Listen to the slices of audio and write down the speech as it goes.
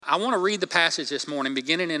I want to read the passage this morning,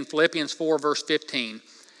 beginning in Philippians 4, verse 15.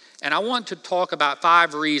 And I want to talk about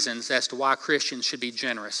 5 reasons as to why Christians should be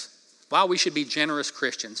generous, why we should be generous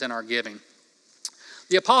Christians in our giving.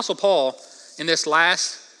 The Apostle Paul, in this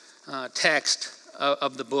last text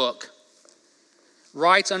of the book,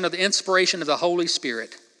 writes under the inspiration of the Holy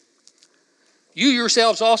Spirit, "You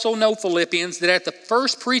yourselves also know, Philippians, that at the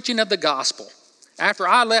first preaching of the gospel, after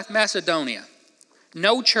I left Macedonia,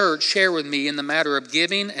 no church shared with me in the matter of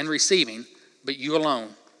giving and receiving, but you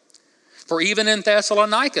alone. For even in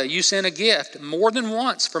Thessalonica you sent a gift more than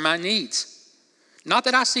once for my needs. Not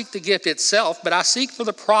that I seek the gift itself, but I seek for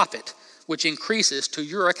the profit which increases to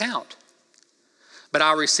your account. But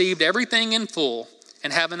I received everything in full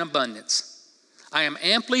and have an abundance. I am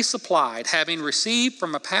amply supplied, having received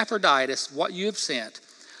from Epaphroditus what you have sent,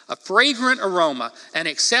 a fragrant aroma, an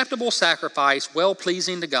acceptable sacrifice,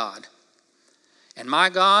 well-pleasing to God. And my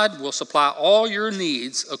God will supply all your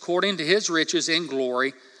needs according to his riches in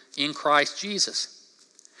glory in Christ Jesus.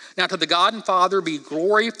 Now to the God and Father be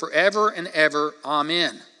glory forever and ever.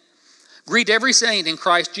 Amen. Greet every saint in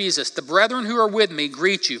Christ Jesus. The brethren who are with me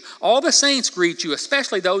greet you. All the saints greet you,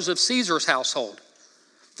 especially those of Caesar's household.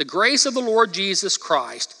 The grace of the Lord Jesus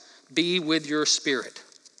Christ be with your spirit."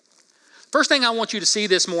 First thing I want you to see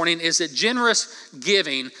this morning is that generous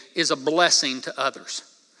giving is a blessing to others.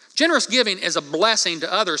 Generous giving is a blessing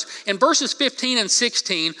to others. In verses 15 and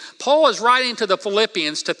 16, Paul is writing to the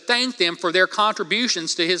Philippians to thank them for their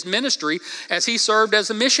contributions to his ministry as he served as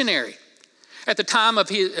a missionary. At the time of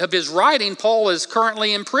his writing, Paul is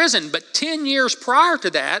currently in prison, but 10 years prior to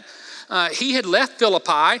that, he had left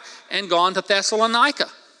Philippi and gone to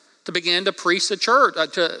Thessalonica to begin to preach the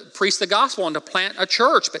gospel and to plant a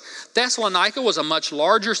church. But Thessalonica was a much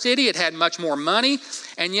larger city. It had much more money.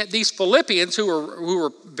 And yet these Philippians who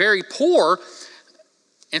were very poor,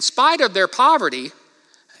 in spite of their poverty,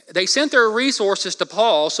 they sent their resources to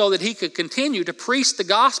Paul so that he could continue to preach the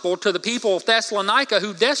gospel to the people of Thessalonica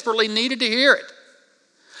who desperately needed to hear it.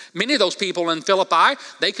 Many of those people in Philippi,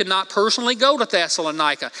 they could not personally go to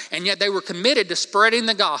Thessalonica, and yet they were committed to spreading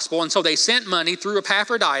the gospel, and so they sent money through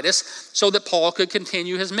Epaphroditus so that Paul could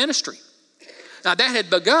continue his ministry. Now that had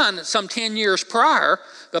begun some 10 years prior,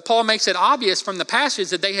 but Paul makes it obvious from the passage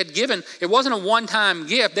that they had given, it wasn't a one-time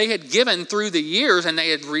gift, they had given through the years and they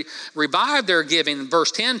had revived their giving,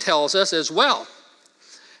 verse 10 tells us as well.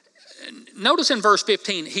 Notice in verse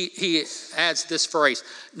 15, he adds this phrase,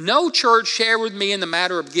 "No church shared with me in the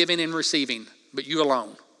matter of giving and receiving, but you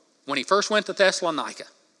alone." When he first went to Thessalonica,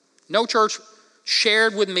 no church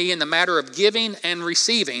shared with me in the matter of giving and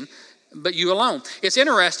receiving, but you alone. It's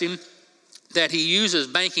interesting that he uses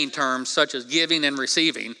banking terms such as giving and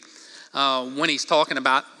receiving when he's talking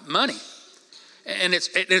about money. And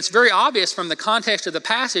it's very obvious from the context of the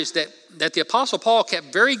passage that the Apostle Paul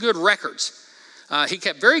kept very good records. He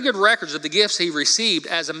kept very good records of the gifts he received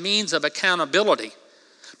as a means of accountability.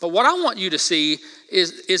 But what I want you to see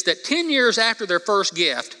is that 10 years after their first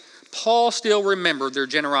gift, Paul still remembered their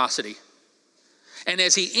generosity. And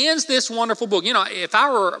as he ends this wonderful book, if I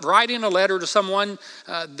were writing a letter to someone,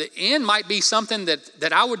 the end might be something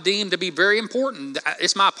that I would deem to be very important.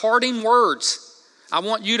 It's my parting words. I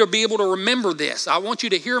want you to be able to remember this. I want you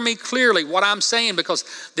to hear me clearly what I'm saying, because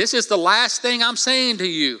this is the last thing I'm saying to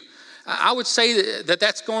you. I would say that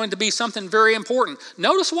that's going to be something very important.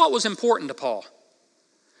 Notice what was important to Paul.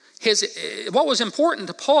 What was important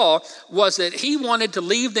to Paul was that he wanted to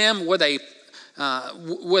leave them with a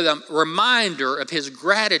reminder of his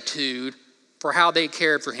gratitude for how they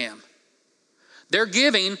cared for him. Their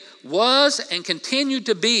giving was and continued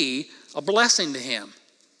to be a blessing to him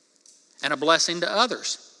and a blessing to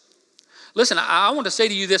others. Listen, I want to say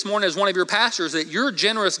to you this morning as one of your pastors that your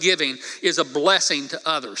generous giving is a blessing to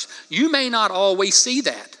others. You may not always see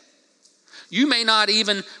that. You may not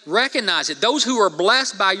even recognize it. Those who are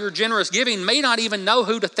blessed by your generous giving may not even know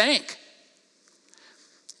who to thank.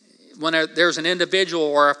 When there's an individual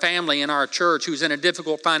or a family in our church who's in a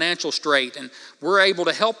difficult financial strait and we're able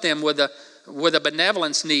to help them with a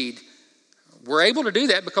benevolence need, we're able to do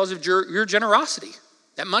that because of your generosity.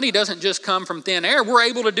 That money doesn't just come from thin air. We're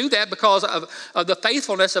able to do that because of the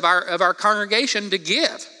faithfulness of our congregation to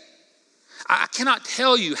give. I cannot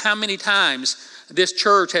tell you how many times this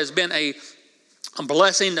church has been a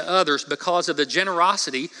blessing to others because of the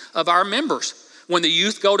generosity of our members. When the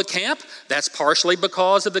youth go to camp, that's partially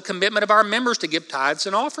because of the commitment of our members to give tithes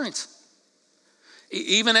and offerings.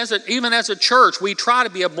 Even as a church, we try to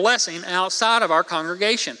be a blessing outside of our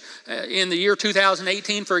congregation. In the year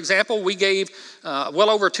 2018, for example, we gave well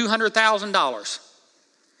over $200,000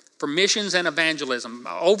 for missions and evangelism.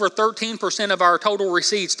 Over 13% of our total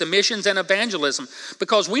receipts to missions and evangelism,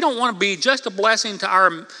 because we don't want to be just a blessing to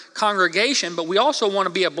our congregation, but we also want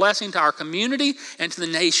to be a blessing to our community and to the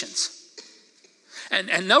nations.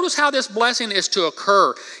 And notice how this blessing is to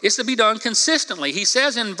occur. It's to be done consistently. He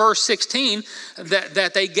says in verse 16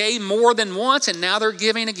 that they gave more than once and now they're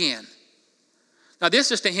giving again. Now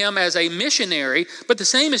this is to him as a missionary, but the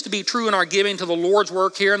same is to be true in our giving to the Lord's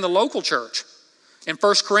work here in the local church. In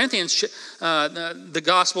 1 Corinthians, the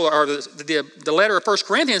gospel, or the letter of 1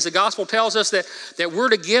 Corinthians, the gospel tells us that we're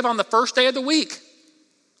to give on the first day of the week.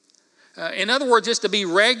 In other words, it's to be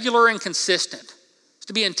regular and consistent. It's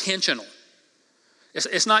to be intentional.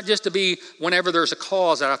 It's not just to be whenever there's a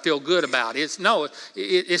cause that I feel good about. It's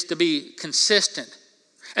to be consistent.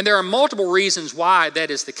 And there are multiple reasons why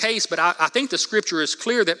that is the case, but I think the scripture is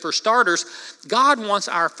clear that for starters, God wants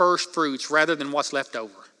our first fruits rather than what's left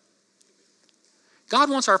over. God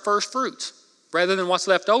wants our first fruits rather than what's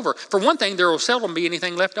left over. For one thing, there will seldom be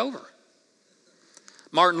anything left over.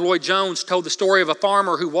 Martin Lloyd-Jones told the story of a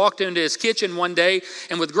farmer who walked into his kitchen one day,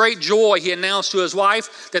 and with great joy he announced to his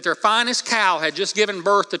wife that their finest cow had just given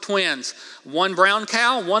birth to twins. One brown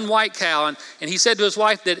cow, one white cow. And he said to his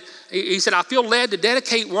wife that, he said, I feel led to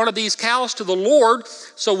dedicate one of these cows to the Lord,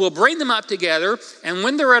 so we'll bring them up together, and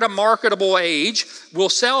when they're at a marketable age, we'll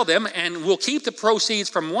sell them, and we'll keep the proceeds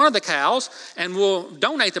from one of the cows, and we'll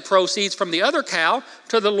donate the proceeds from the other cow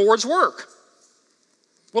to the Lord's work.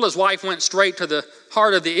 Well, his wife went straight to the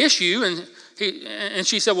heart of the issue, and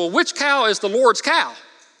she said, well, which cow is the Lord's cow?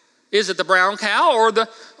 Is it the brown cow or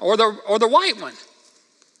the white one?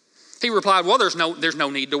 He replied, well, there's no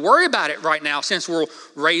need to worry about it right now since we'll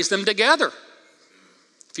raise them together.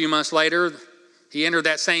 A few months later, he entered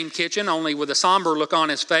that same kitchen, only with a somber look on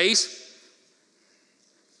his face.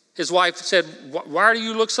 His wife said, why do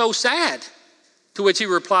you look so sad? To which he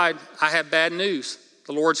replied, I have bad news.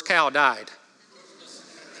 The Lord's cow died.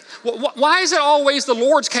 Why is it always the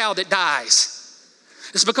Lord's cow that dies?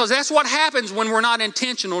 It's because that's what happens when we're not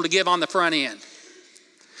intentional to give on the front end.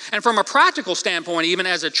 And from a practical standpoint, even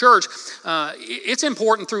as a church, it's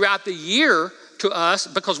important throughout the year to us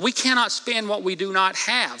because we cannot spend what we do not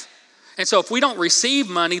have. And so if we don't receive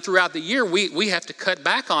money throughout the year, we have to cut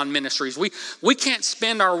back on ministries. We can't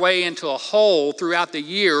spend our way into a hole throughout the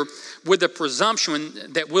year with the presumption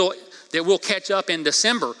that we'll catch up in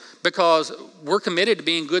December, because we're committed to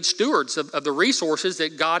being good stewards of the resources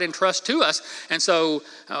that God entrusts to us. And so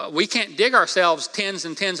we can't dig ourselves tens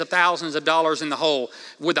and tens of thousands of dollars in the hole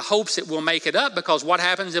with the hopes that we'll make it up, because what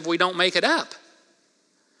happens if we don't make it up?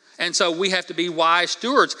 And so we have to be wise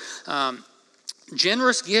stewards.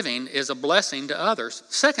 Generous giving is a blessing to others.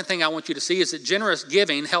 Second thing I want you to see is that generous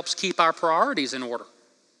giving helps keep our priorities in order.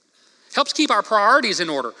 Helps keep our priorities in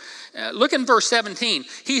order. Look in verse 17.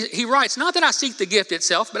 He writes, not that I seek the gift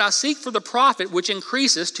itself, but I seek for the profit which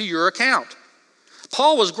increases to your account.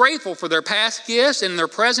 Paul was grateful for their past gifts and their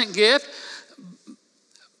present gift.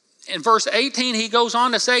 In verse 18, he goes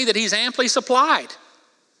on to say that he's amply supplied.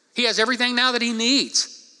 He has everything now that he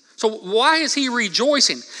needs. So why is he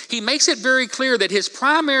rejoicing? He makes it very clear that his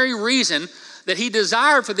primary reason that he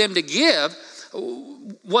desired for them to give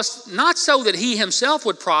was not so that he himself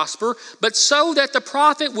would prosper, but so that the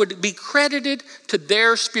profit would be credited to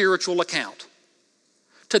their spiritual account.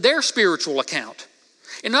 To their spiritual account.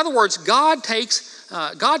 In other words, God takes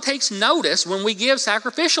notice when we give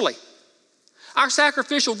sacrificially. Our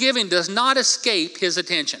sacrificial giving does not escape his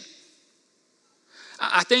attention.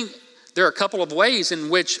 I think there are a couple of ways in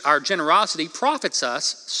which our generosity profits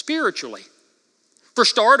us spiritually. For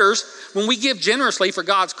starters, when we give generously for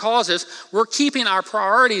God's causes, we're keeping our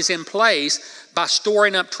priorities in place by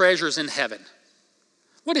storing up treasures in heaven.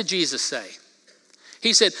 What did Jesus say?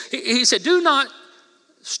 He said, do not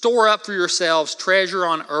store up for yourselves treasure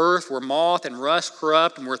on earth where moth and rust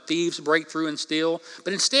corrupt and where thieves break through and steal,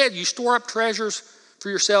 but instead you store up treasures for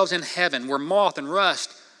yourselves in heaven where moth and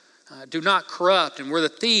rust do not corrupt and where the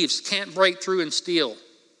thieves can't break through and steal.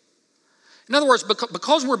 In other words,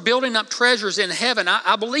 because we're building up treasures in heaven,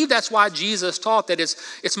 I believe that's why Jesus taught that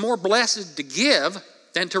it's more blessed to give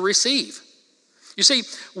than to receive. You see,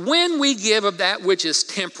 when we give of that which is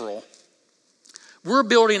temporal, we're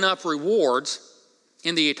building up rewards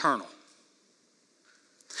in the eternal.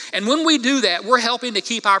 And when we do that, we're helping to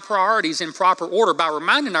keep our priorities in proper order by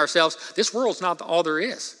reminding ourselves this world's not all there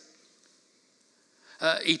is.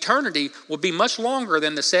 Eternity will be much longer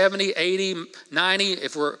than the 70, 80, 90,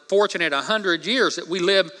 if we're fortunate, 100 years that we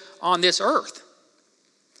live on this earth.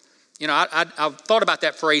 You know, I've thought about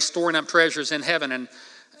that phrase, storing up treasures in heaven,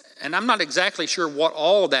 and I'm not exactly sure what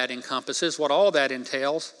all that encompasses, what all that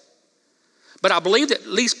entails. But I believe that at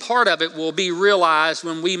least part of it will be realized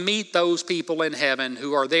when we meet those people in heaven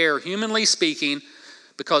who are there, humanly speaking,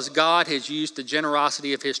 because God has used the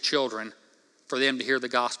generosity of his children for them to hear the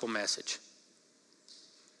gospel message.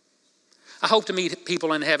 I hope to meet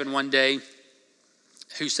people in heaven one day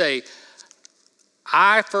who say,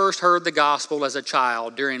 I first heard the gospel as a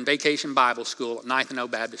child during Vacation Bible School at Ninth and O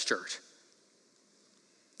Baptist Church.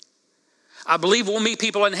 I believe we'll meet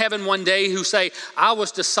people in heaven one day who say, I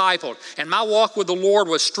was discipled and my walk with the Lord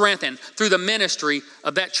was strengthened through the ministry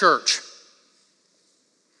of that church.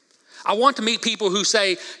 I want to meet people who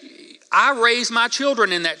say, I raised my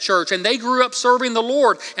children in that church and they grew up serving the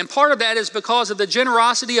Lord. And part of that is because of the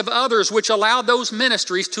generosity of others which allowed those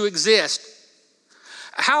ministries to exist.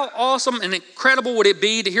 How awesome and incredible would it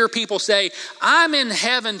be to hear people say, I'm in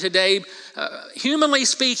heaven today, humanly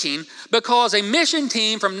speaking, because a mission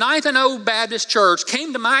team from Ninth and O Baptist Church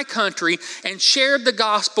came to my country and shared the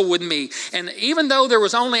gospel with me. And even though there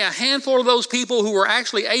was only a handful of those people who were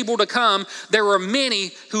actually able to come, there were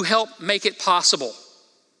many who helped make it possible.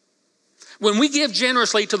 When we give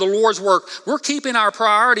generously to the Lord's work, we're keeping our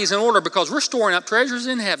priorities in order because we're storing up treasures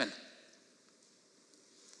in heaven.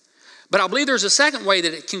 But I believe there's a second way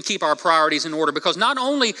that it can keep our priorities in order, because not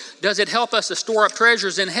only does it help us to store up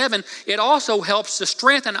treasures in heaven, it also helps to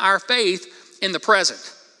strengthen our faith in the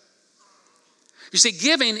present. You see,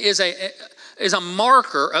 giving is a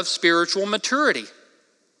marker of spiritual maturity.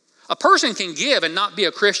 A person can give and not be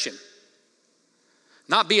a Christian,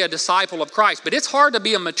 not be a disciple of Christ. But it's hard to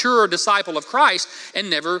be a mature disciple of Christ and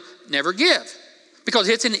never give, because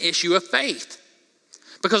it's an issue of faith.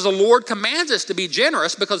 Because the Lord commands us to be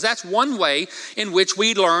generous, because that's one way in which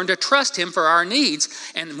we learn to trust him for our needs.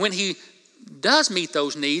 And when he does meet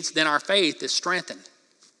those needs, then our faith is strengthened.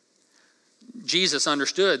 Jesus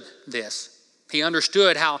understood this. He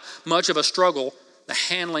understood how much of a struggle the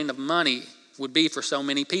handling of money would be for so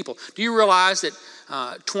many people. Do you realize that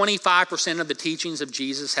 25% of the teachings of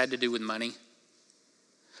Jesus had to do with money?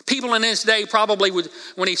 People in this day probably would,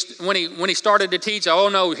 when he started to teach, oh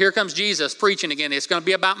no, here comes Jesus preaching again. It's going to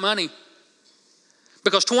be about money.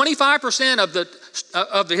 Because 25%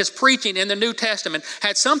 of his preaching in the New Testament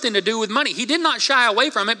had something to do with money. He did not shy away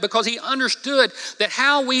from it because he understood that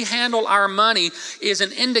how we handle our money is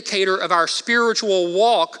an indicator of our spiritual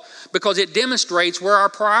walk, because it demonstrates where our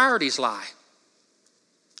priorities lie.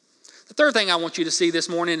 The third thing I want you to see this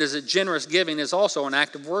morning is that generous giving is also an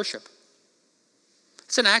act of worship.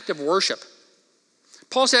 It's an act of worship.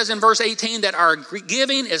 Paul says in verse 18 that our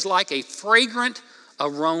giving is like a fragrant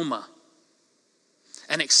aroma,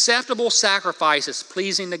 an acceptable sacrifice is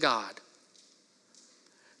pleasing to God.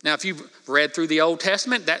 Now, if you've read through the Old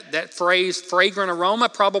Testament, that phrase, fragrant aroma,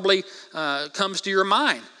 probably comes to your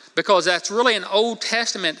mind, because that's really an Old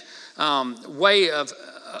Testament way of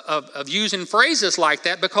using phrases like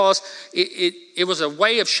that, because it was a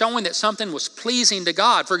way of showing that something was pleasing to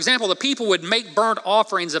God. For example, the people would make burnt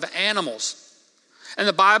offerings of animals. And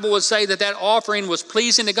the Bible would say that offering was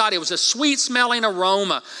pleasing to God. It was a sweet smelling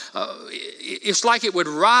aroma. It's like it would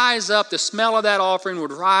rise up, the smell of that offering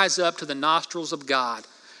would rise up to the nostrils of God.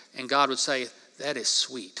 And God would say, that is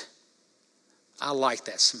sweet. I like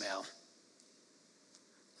that smell.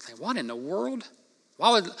 I think, what in the world?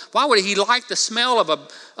 Why would he like the smell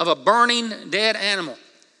of a burning dead animal?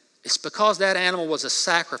 It's because that animal was a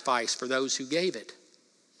sacrifice for those who gave it.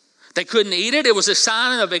 They couldn't eat it. It was a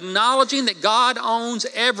sign of acknowledging that God owns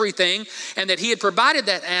everything and that he had provided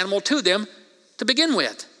that animal to them to begin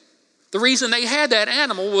with. The reason they had that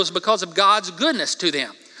animal was because of God's goodness to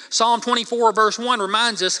them. Psalm 24 verse 1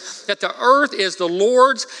 reminds us that the earth is the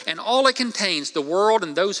Lord's and all it contains, the world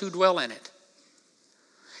and those who dwell in it.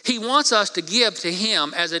 He wants us to give to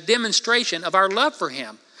him as a demonstration of our love for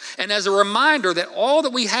him, and as a reminder that all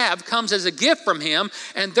that we have comes as a gift from him,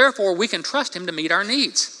 and therefore we can trust him to meet our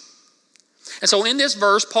needs. And so in this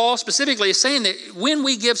verse, Paul specifically is saying that when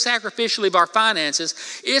we give sacrificially of our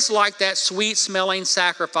finances, it's like that sweet smelling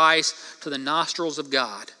sacrifice to the nostrils of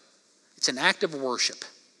God. It's an act of worship.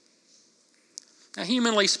 Now,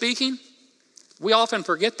 humanly speaking, we often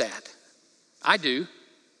forget that. I do.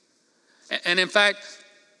 And in fact,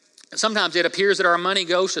 sometimes it appears that our money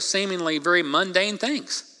goes to seemingly very mundane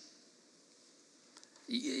things.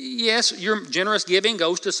 Yes, your generous giving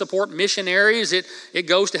goes to support missionaries. It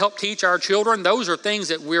goes to help teach our children. Those are things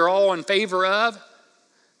that we're all in favor of,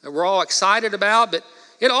 that we're all excited about. But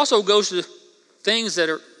it also goes to things that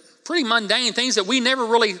are pretty mundane, things that we never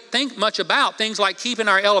really think much about, things like keeping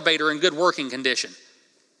our elevator in good working condition.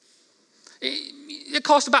 It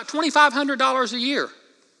costs about $2,500 a year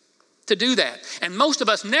to do that. And most of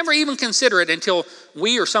us never even consider it until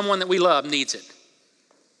we or someone that we love needs it.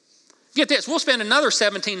 Get this, we'll spend another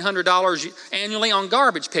 $1,700 annually on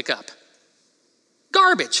garbage pickup.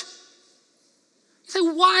 Garbage. You say,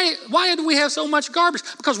 why do we have so much garbage?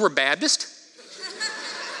 Because we're Baptist.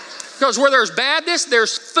 Because where there's Baptist,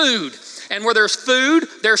 there's food. And where there's food,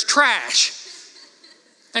 there's trash.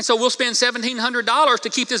 And so we'll spend $1,700 to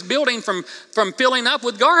keep this building from filling up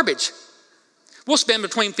with garbage. We'll spend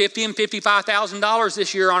between $50,000 and $55,000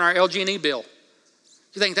 this year on our LG&E bill.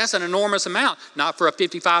 You think that's an enormous amount? Not for a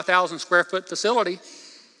 55,000 square foot facility.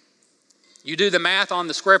 You do the math on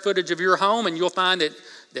the square footage of your home and you'll find that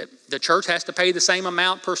the church has to pay the same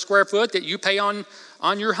amount per square foot that you pay on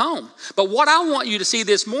your home. But what I want you to see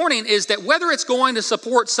this morning is that whether it's going to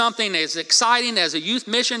support something as exciting as a youth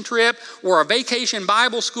mission trip or a vacation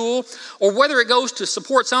Bible school, or whether it goes to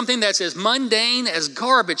support something that's as mundane as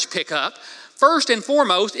garbage pickup, first and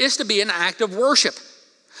foremost, it's to be an act of worship.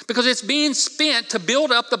 Because it's being spent to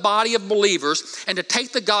build up the body of believers and to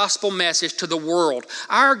take the gospel message to the world.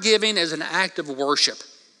 Our giving is an act of worship.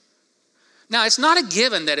 Now, it's not a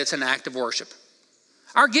given that it's an act of worship.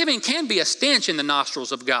 Our giving can be a stench in the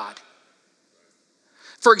nostrils of God.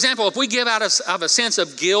 For example, if we give out of a sense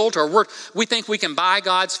of guilt or we think we can buy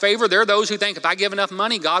God's favor, there are those who think if I give enough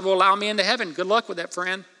money, God will allow me into heaven. Good luck with that,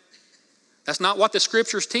 friend. That's not what the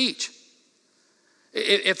scriptures teach.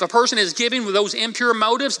 If a person is giving with those impure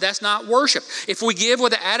motives, that's not worship. If we give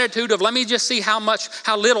with the attitude of let me just see how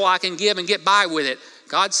little I can give and get by with it,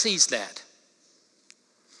 God sees that.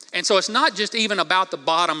 And so it's not just even about the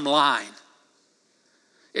bottom line.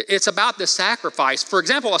 It's about the sacrifice. For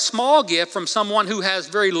example, a small gift from someone who has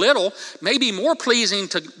very little may be more pleasing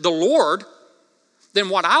to the Lord than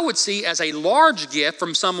what I would see as a large gift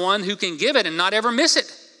from someone who can give it and not ever miss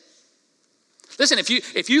it. Listen,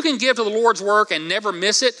 if you can give to the Lord's work and never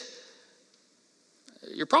miss it,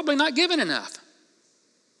 you're probably not giving enough.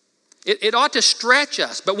 It ought to stretch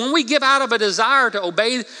us. But when we give out of a desire to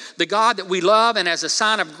obey the God that we love and as a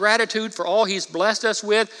sign of gratitude for all He's blessed us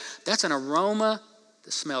with, that's an aroma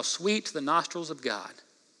that smells sweet to the nostrils of God.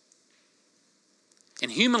 And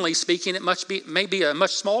humanly speaking, it may be a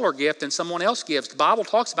much smaller gift than someone else gives. The Bible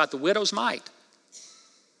talks about the widow's mite.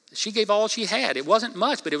 She gave all she had. It wasn't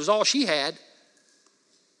much, but it was all she had.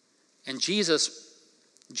 And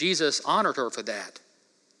Jesus honored her for that.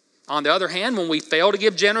 On the other hand, when we fail to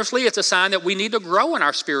give generously, it's a sign that we need to grow in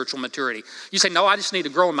our spiritual maturity. You say, no, I just need to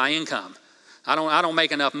grow in my income. I don't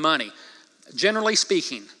make enough money. Generally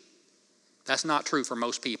speaking, that's not true for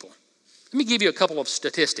most people. Let me give you a couple of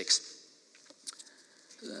statistics.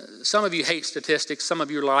 Some of you hate statistics. Some of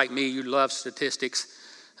you are like me. You love statistics.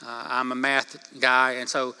 I'm a math guy, and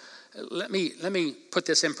so let me put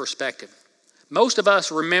this in perspective. Most of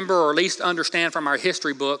us remember, or at least understand from our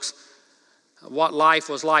history books, what life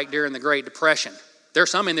was like during the Great Depression.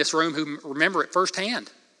 There's some in this room who remember it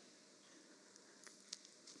firsthand.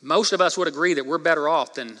 Most of us would agree that we're better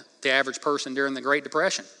off than the average person during the Great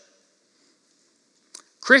Depression.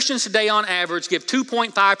 Christians today, on average, give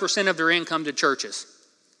 2.5% of their income to churches.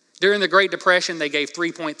 During the Great Depression, they gave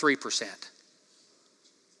 3.3%.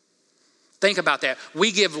 Think about that.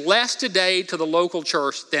 We give less today to the local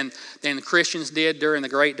church than Christians did during the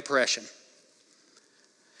Great Depression.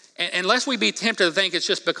 And unless we be tempted to think it's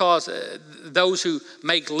just because those who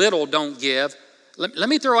make little don't give, let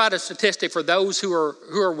me throw out a statistic for those who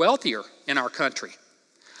are wealthier in our country.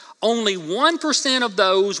 Only 1% of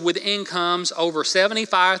those with incomes over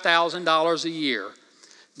 $75,000 a year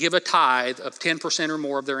give a tithe of 10% or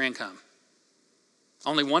more of their income.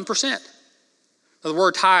 Only 1%. The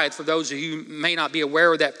word tithe, for those of you who may not be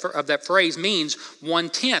aware of that phrase, means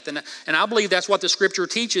 1/10. And I believe that's what the Scripture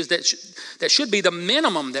teaches, that should be the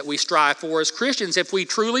minimum that we strive for as Christians if we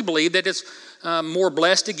truly believe that it's more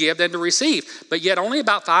blessed to give than to receive. But yet only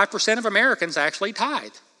about 5% of Americans actually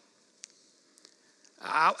tithe.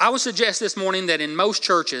 I would suggest this morning that in most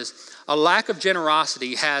churches, a lack of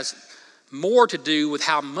generosity has more to do with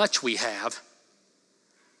how much we have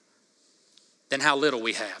than how little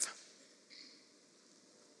we have.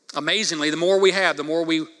 Amazingly, the more we have, the more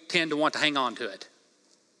we tend to want to hang on to it.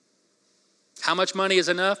 How much money is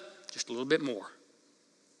enough? Just a little bit more.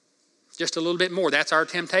 Just a little bit more. That's our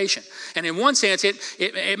temptation. And in one sense,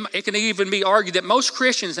 it can even be argued that most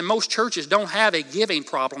Christians and most churches don't have a giving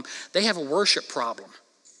problem. They have a worship problem.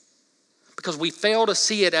 Because we fail to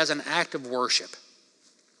see it as an act of worship.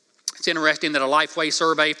 It's interesting that a Lifeway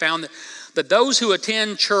survey found that those who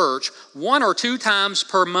attend church 1 or 2 times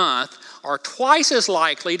per month are twice as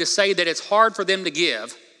likely to say that it's hard for them to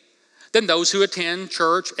give than those who attend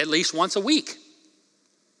church at least once a week.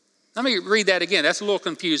 Let me read that again. That's a little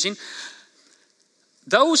confusing.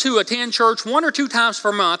 Those who attend church 1 or 2 times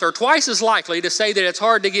per month are twice as likely to say that it's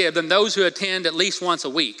hard to give than those who attend at least once a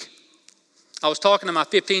week. I was talking to my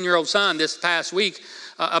 15-year-old son this past week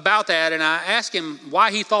about that, and I asked him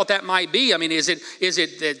why he thought that might be. I mean, is it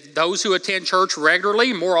that those who attend church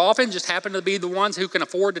regularly more often just happen to be the ones who can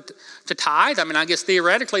afford to tithe? I mean, I guess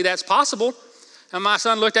theoretically that's possible. And my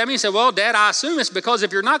son looked at me and said, well, Dad, I assume it's because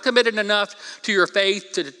if you're not committed enough to your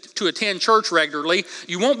faith to attend church regularly,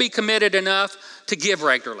 you won't be committed enough to give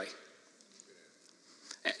regularly.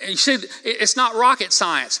 And you see, it's not rocket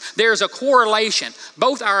science. There's a correlation.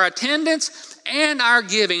 Both our attendance and our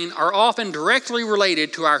giving are often directly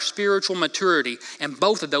related to our spiritual maturity, and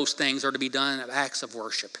both of those things are to be done in acts of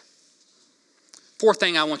worship. Fourth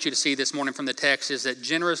thing I want you to see this morning from the text is that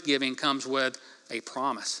generous giving comes with a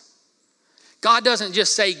promise. God doesn't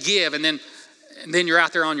just say give and then you're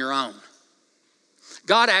out there on your own.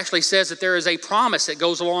 God actually says that there is a promise that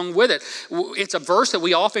goes along with it. It's a verse that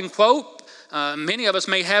we often quote. Many of us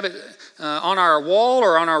may have it on our wall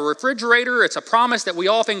or on our refrigerator. It's a promise that we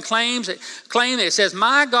often claim that it says,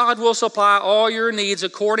 my God will supply all your needs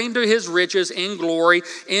according to his riches in glory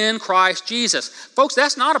in Christ Jesus. Folks,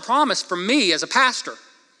 that's not a promise from me as a pastor.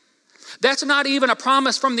 That's not even a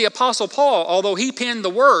promise from the Apostle Paul, although he penned the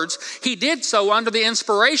words. He did so under the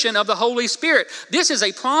inspiration of the Holy Spirit. This is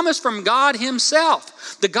a promise from God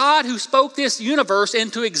himself. The God who spoke this universe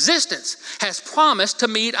into existence has promised to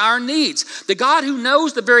meet our needs. The God who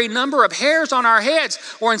knows the very number of hairs on our heads,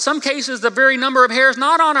 or in some cases the very number of hairs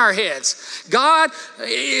not on our heads. God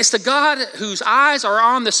is the God whose eyes are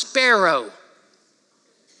on the sparrow.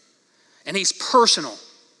 And he's personal.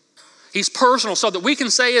 He's personal so that we can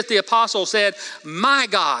say, as the apostle said, my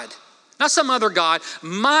God, not some other God,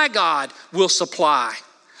 my God will supply.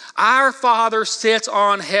 Our Father sits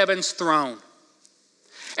on heaven's throne.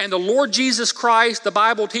 And the Lord Jesus Christ, the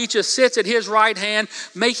Bible teaches, sits at his right hand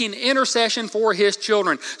making intercession for his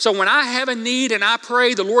children. So when I have a need and I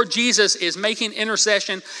pray, the Lord Jesus is making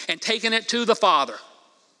intercession and taking it to the Father.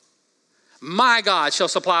 My God shall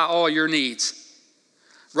supply all your needs.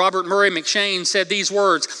 Robert Murray McCheyne said these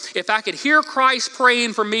words, if I could hear Christ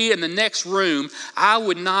praying for me in the next room, I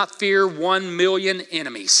would not fear 1 million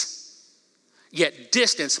enemies. Yet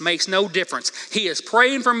distance makes no difference. He is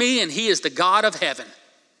praying for me and he is the God of heaven.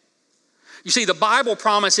 You see, the Bible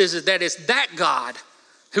promises that it's that God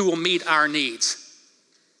who will meet our needs.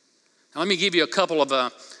 Now, let me give you a couple of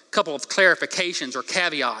clarifications or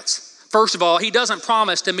caveats. First of all, he doesn't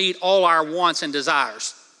promise to meet all our wants and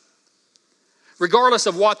desires. Regardless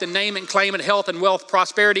of what the name and claim it, health and wealth,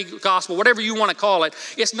 prosperity gospel, whatever you want to call it,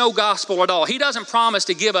 it's no gospel at all. He doesn't promise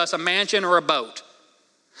to give us a mansion or a boat.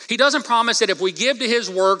 He doesn't promise that if we give to his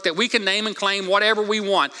work that we can name and claim whatever we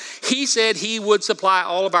want. He said he would supply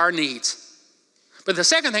all of our needs. But the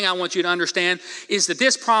second thing I want you to understand is that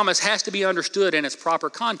this promise has to be understood in its proper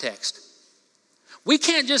context. We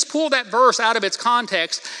can't just pull that verse out of its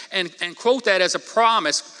context and quote that as a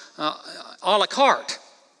promise a la carte.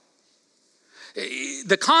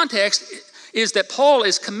 The context is that Paul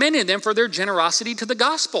is commending them for their generosity to the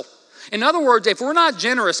gospel. In other words, if we're not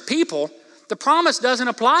generous people, the promise doesn't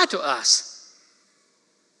apply to us.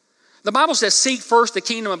 The Bible says, seek first the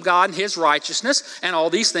kingdom of God and his righteousness, and all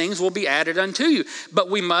these things will be added unto you. But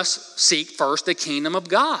we must seek first the kingdom of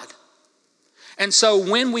God. And so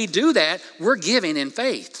when we do that, we're giving in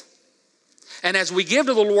faith. And as we give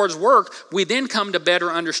to the Lord's work, we then come to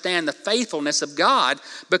better understand the faithfulness of God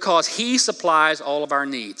because he supplies all of our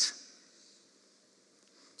needs.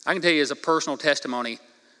 I can tell you as a personal testimony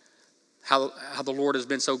how the Lord has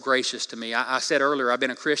been so gracious to me. I said earlier, I've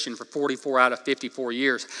been a Christian for 44 out of 54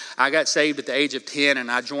 years. I got saved at the age of 10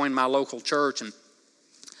 and I joined my local church. And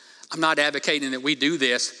I'm not advocating that we do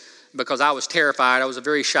this because I was terrified. I was a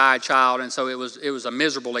very shy child, and so it was a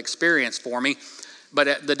miserable experience for me.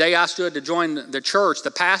 But the day I stood to join the church,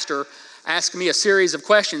 the pastor asked me a series of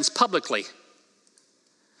questions publicly.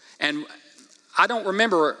 And I don't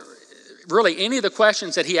remember really any of the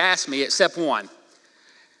questions that he asked me except one.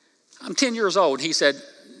 I'm 10 years old. He said,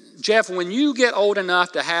 Jeff, when you get old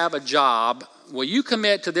enough to have a job, will you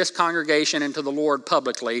commit to this congregation and to the Lord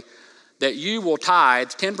publicly that you will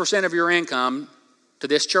tithe 10% of your income to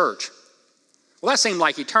this church? Well, that seemed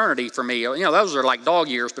like eternity for me. You know, those are like dog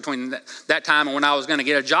years between that time and when I was going to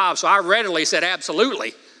get a job. So I readily said,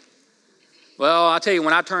 absolutely. Well, I'll tell you,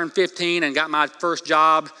 when I turned 15 and got my first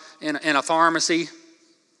job in a pharmacy,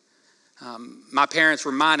 my parents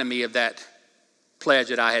reminded me of that pledge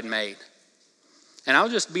that I had made. And I'll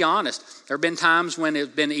just be honest. There have been times when it's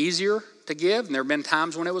been easier to give, and there have been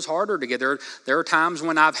times when it was harder to give. There are times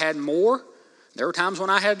when I've had more. There are times when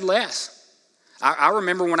I had less. I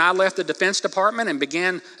remember when I left the Defense Department and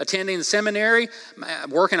began attending the seminary,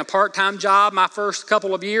 working a part-time job my first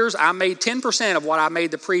couple of years, I made 10% of what I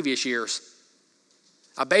made the previous years.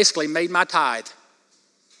 I basically made my tithe.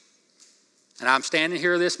 And I'm standing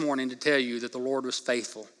here this morning to tell you that the Lord was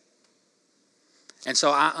faithful. And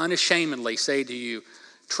so I unashamedly say to you,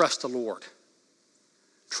 trust the Lord.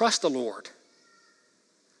 Trust the Lord.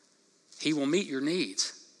 He will meet your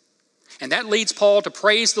needs. And that leads Paul to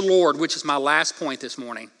praise the Lord, which is my last point this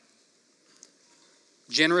morning.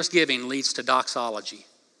 Generous giving leads to doxology.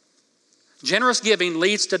 Generous giving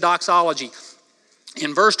leads to doxology.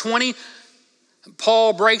 In verse 20,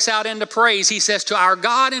 Paul breaks out into praise. He says, to our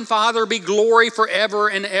God and Father be glory forever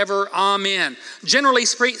and ever. Amen. Generally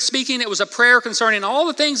speaking, it was a prayer concerning all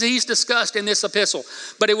the things that he's discussed in this epistle.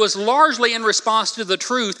 But it was largely in response to the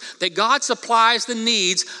truth that God supplies the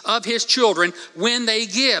needs of his children when they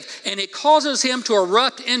give. And it causes him to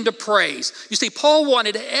erupt into praise. You see, Paul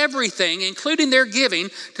wanted everything, including their giving,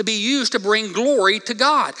 to be used to bring glory to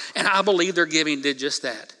God. And I believe their giving did just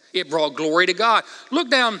that. It brought glory to God. Look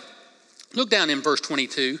down in verse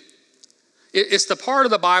 22. It's the part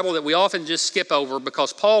of the Bible that we often just skip over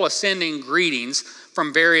because Paul is sending greetings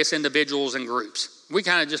from various individuals and groups. We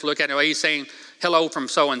kind of just look at it, he's saying hello from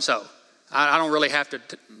so-and-so. I don't really have to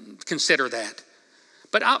consider that.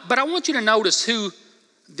 But I want you to notice who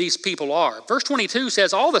these people are. Verse 22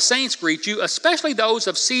 says, all the saints greet you, especially those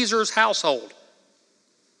of Caesar's household.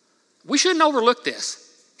 We shouldn't overlook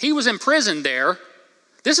this. He was imprisoned there.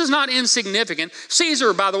 This is not insignificant.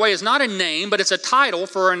 Caesar, by the way, is not a name, but it's a title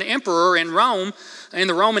for an emperor in Rome, in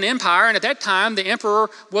the Roman Empire. And at that time, the emperor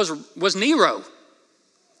was Nero.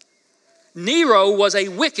 Nero was a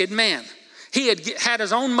wicked man. He had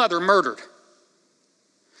his own mother murdered.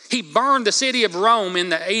 He burned the city of Rome in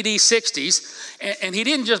the AD 60s. And he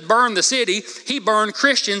didn't just burn the city. He burned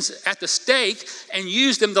Christians at the stake and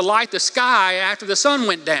used them to light the sky after the sun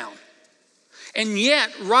went down. And yet,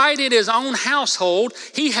 right in his own household,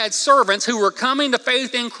 he had servants who were coming to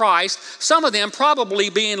faith in Christ, some of them probably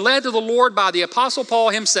being led to the Lord by the Apostle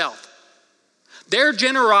Paul himself. Their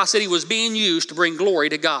generosity was being used to bring glory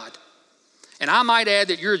to God. And I might add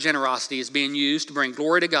that your generosity is being used to bring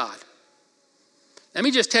glory to God. Let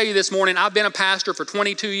me just tell you this morning, I've been a pastor for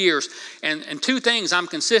 22 years, and two things I'm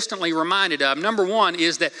consistently reminded of. Number one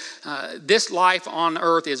is that this life on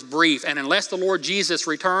earth is brief, and unless the Lord Jesus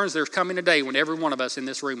returns, there's coming a day when every one of us in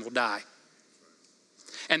this room will die.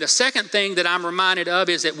 And the second thing that I'm reminded of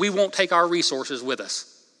is that we won't take our resources with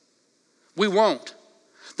us. We won't.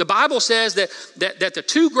 The Bible says that the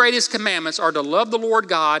two greatest commandments are to love the Lord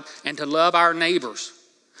God and to love our neighbors.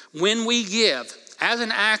 When we give as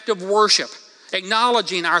an act of worship,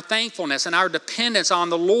 acknowledging our thankfulness and our dependence on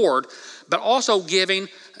the Lord, but also giving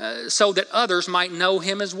so that others might know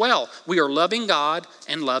him as well. We are loving God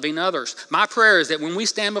and loving others. My prayer is that when we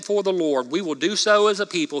stand before the Lord, we will do so as a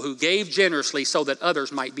people who gave generously so that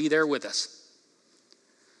others might be there with us.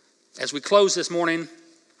 As we close this morning,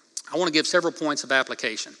 I want to give several points of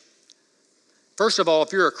application. First of all,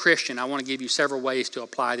 if you're a Christian, I want to give you several ways to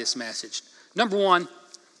apply this message. Number one,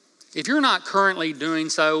 if you're not currently doing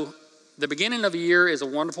so, the beginning of a year is a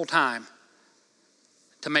wonderful time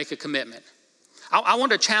to make a commitment. I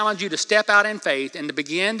want to challenge you to step out in faith and to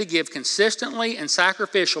begin to give consistently and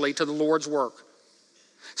sacrificially to the Lord's work.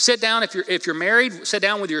 Sit down, if you're married, sit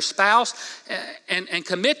down with your spouse and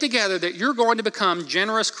commit together that you're going to become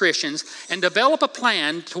generous Christians and develop a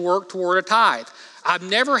plan to work toward a tithe. I've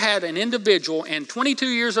never had an individual in 22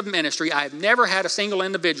 years of ministry, I've never had a single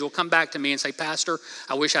individual come back to me and say, Pastor,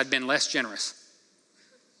 I wish I'd been less generous.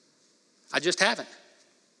 I just haven't.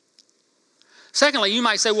 Secondly, you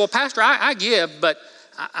might say, well, Pastor, I give, but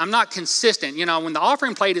I'm not consistent. You know, when the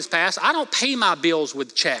offering plate is passed, I don't pay my bills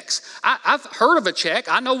with checks. I've heard of a check.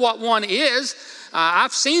 I know what one is.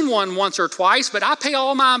 I've seen one once or twice, but I pay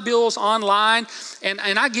all my bills online, and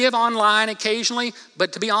I give online occasionally.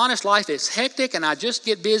 But to be honest, life is hectic, and I just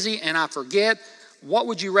get busy, and I forget. What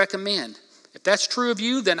would you recommend? If that's true of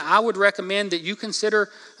you, then I would recommend that you consider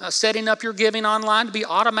setting up your giving online to be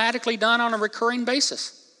automatically done on a recurring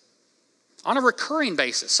basis. On a recurring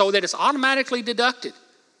basis, so that it's automatically deducted.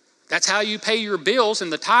 That's how you pay your bills,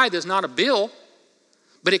 and the tithe is not a bill,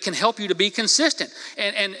 but it can help you to be consistent.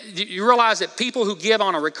 And you realize that people who give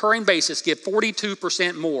on a recurring basis give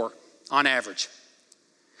 42% more on average.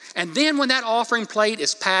 And then when that offering plate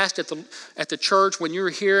is passed at the church, when you're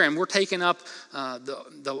here and we're taking up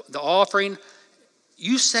the offering,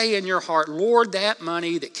 You say in your heart, Lord, that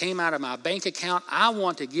money that came out of my bank account, I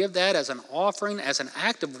want to give that as an offering, as an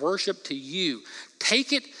act of worship to you.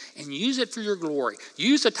 Take it and use it for your glory.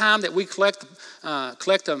 Use the time that we collect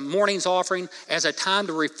the morning's offering as a time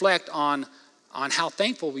to reflect on how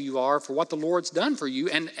thankful you are for what the Lord's done for you,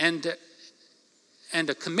 and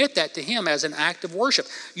to commit that to him as an act of worship.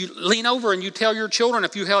 You lean over and you tell your children,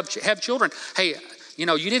 if you have children, hey, you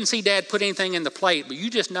didn't see Dad put anything in the plate, but you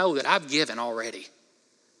just know that I've given already,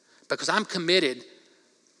 because I'm committed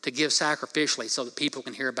to give sacrificially so that people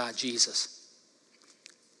can hear about Jesus.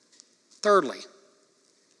 Thirdly,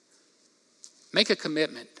 make a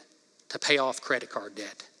commitment to pay off credit card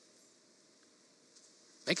debt.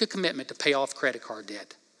 Make a commitment to pay off credit card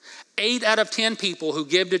debt. 8 out of 10 people who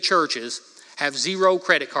give to churches have 0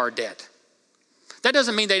 credit card debt. That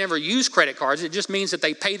doesn't mean they never use credit cards. It just means that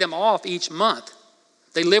they pay them off each month.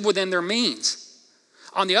 They live within their means.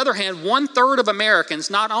 On the other hand, 1/3 of Americans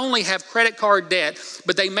not only have credit card debt,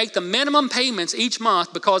 but they make the minimum payments each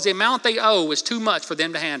month because the amount they owe is too much for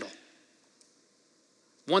them to handle.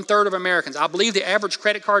 1/3 of Americans. I believe the average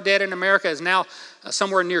credit card debt in America is now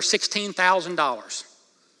somewhere near $16,000.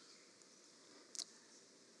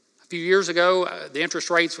 A few years ago, the interest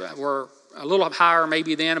rates were a little higher,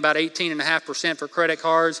 maybe then, about 18.5% for credit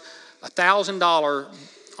cards. $1,000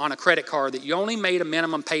 on a credit card that you only made a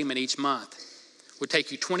minimum payment each month would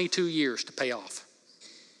take you 22 years to pay off.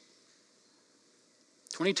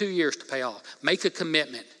 22 years to pay off. Make a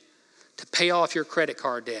commitment to pay off your credit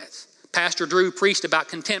card debts. Pastor Drew preached about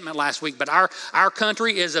contentment last week, but our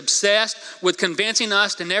country is obsessed with convincing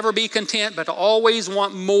us to never be content, but to always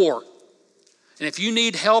want more. And if you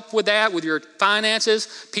need help with that, with your finances,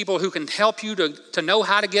 people who can help you to know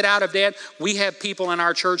how to get out of debt, we have people in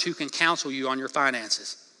our church who can counsel you on your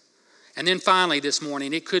finances. And then finally this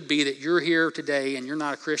morning, it could be that you're here today and you're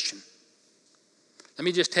not a Christian. Let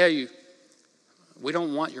me just tell you, we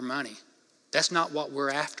don't want your money. That's not what we're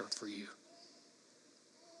after for you.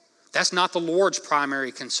 That's not the Lord's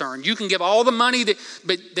primary concern. You can give all the money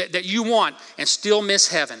that you want and still miss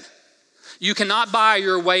heaven. You cannot buy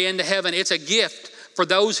your way into heaven. It's a gift for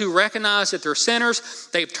those who recognize that they're sinners,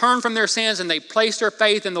 they've turned from their sins, and they've placed their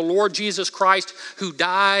faith in the Lord Jesus Christ who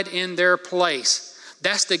died in their place.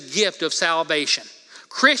 That's the gift of salvation.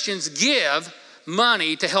 Christians give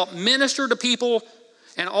money to help minister to people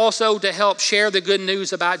and also to help share the good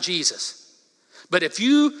news about Jesus. But if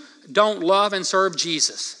you don't love and serve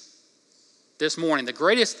Jesus this morning, the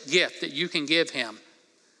greatest gift that you can give him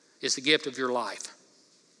is the gift of your life.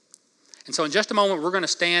 And so in just a moment, we're going to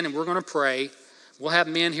stand and we're going to pray. We'll have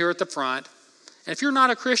men here at the front. And if you're not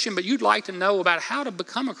a Christian, but you'd like to know about how to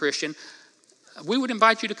become a Christian, we would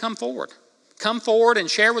invite you to come forward. Come forward and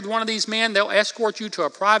share with one of these men. They'll escort you to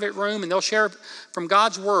a private room and they'll share from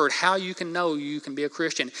God's word how you can know you can be a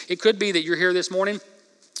Christian. It could be that you're here this morning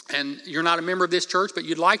and you're not a member of this church, but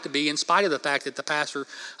you'd like to be in spite of the fact that a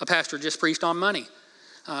pastor just preached on money.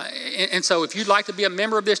 And so if you'd like to be a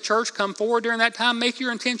member of this church, come forward during that time. Make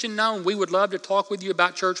your intention known. We would love to talk with you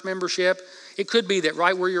about church membership. It could be that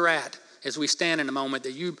right where you're at, as we stand in a moment,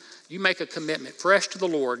 that you make a commitment fresh to the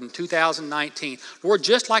Lord in 2019. Lord,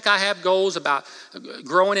 just like I have goals about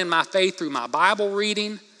growing in my faith through my Bible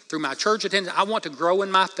reading, through my church attendance, I want to grow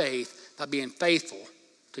in my faith by being faithful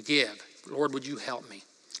to give. Lord, would you help me?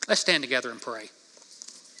 Let's stand together and pray.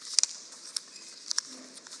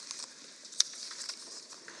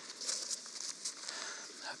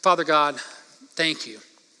 Father God, thank you.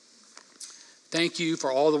 Thank you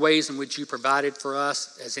for all the ways in which you provided for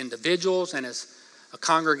us as individuals and as a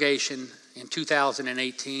congregation in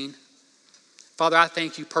 2018. Father, I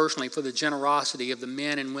thank you personally for the generosity of the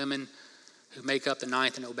men and women who make up the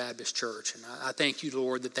Ninth and Old Baptist Church. And I thank you,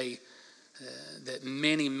 Lord, that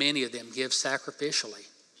many of them give sacrificially.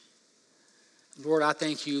 Lord, I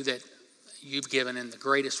thank you that you've given in the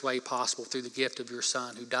greatest way possible through the gift of your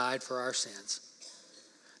Son who died for our sins.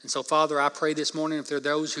 And so, Father, I pray this morning, if there are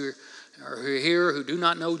those who are here who do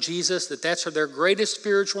not know Jesus, that's their greatest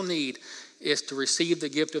spiritual need is to receive the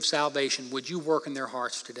gift of salvation. Would you work in their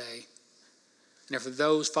hearts today? And if there are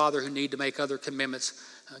those, Father, who need to make other commitments,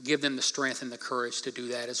 give them the strength and the courage to do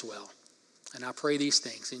that as well. And I pray these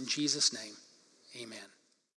things in Jesus' name. Amen.